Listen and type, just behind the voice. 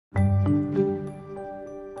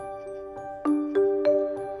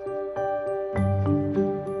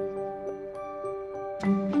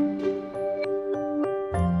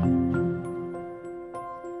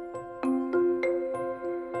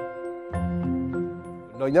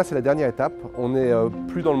Leuna, c'est la dernière étape. On n'est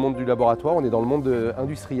plus dans le monde du laboratoire, on est dans le monde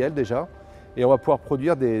industriel déjà. Et on va pouvoir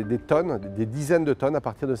produire des tonnes, des dizaines de tonnes à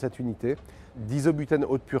partir de cette unité d'isobutène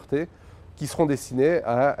haute pureté qui seront destinées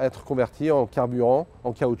à être converties en carburant,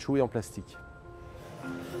 en caoutchouc et en plastique.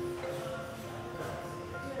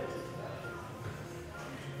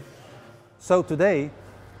 So today,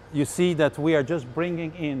 you see that we are just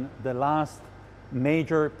bringing in the last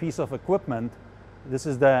major piece of equipment. This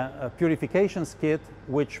is the purification kit,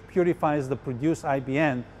 which purifies the produced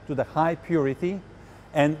IBN to the high purity.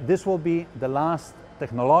 And this will be the last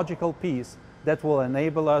technological piece that will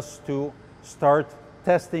enable us to start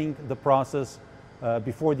testing the process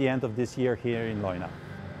before the end of this year here in Leuna.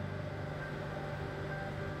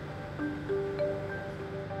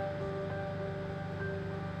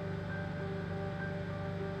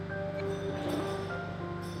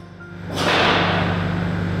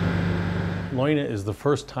 Leuna is the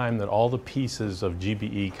first time that all the pieces of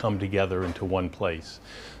GBE come together into one place.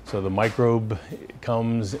 So the microbe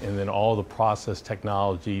comes, and then all the process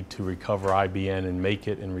technology to recover IBN and make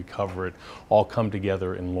it and recover it all come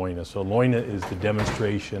together in Leuna. So Leuna is the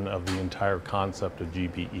demonstration of the entire concept of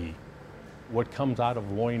GBE. What comes out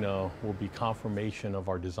of Leuna will be confirmation of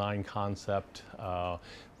our design concept,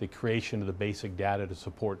 the creation of the basic data to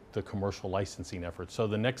support the commercial licensing efforts. So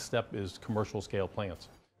the next step is commercial scale plants.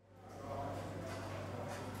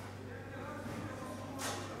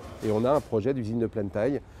 Et on a un projet d'usine de pleine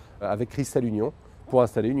taille avec Cristal Union pour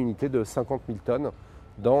installer une unité de 50 000 tonnes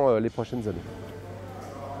dans les prochaines années.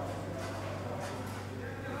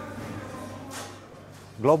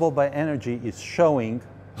 Global Bioenergy is showing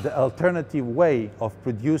the alternative way of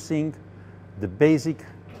producing the basic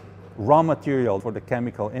raw material for the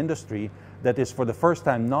chemical industry that is for the first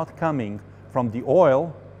time not coming from the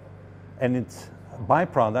oil and its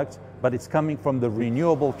byproducts, but it's coming from the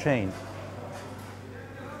renewable chain.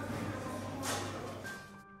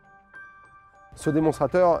 Ce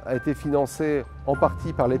démonstrateur a été financé en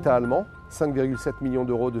partie par l'État allemand, 5,7 millions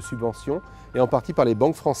d'euros de subventions, et en partie par les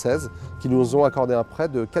banques françaises qui nous ont accordé un prêt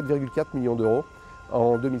de 4,4 millions d'euros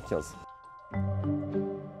en 2015.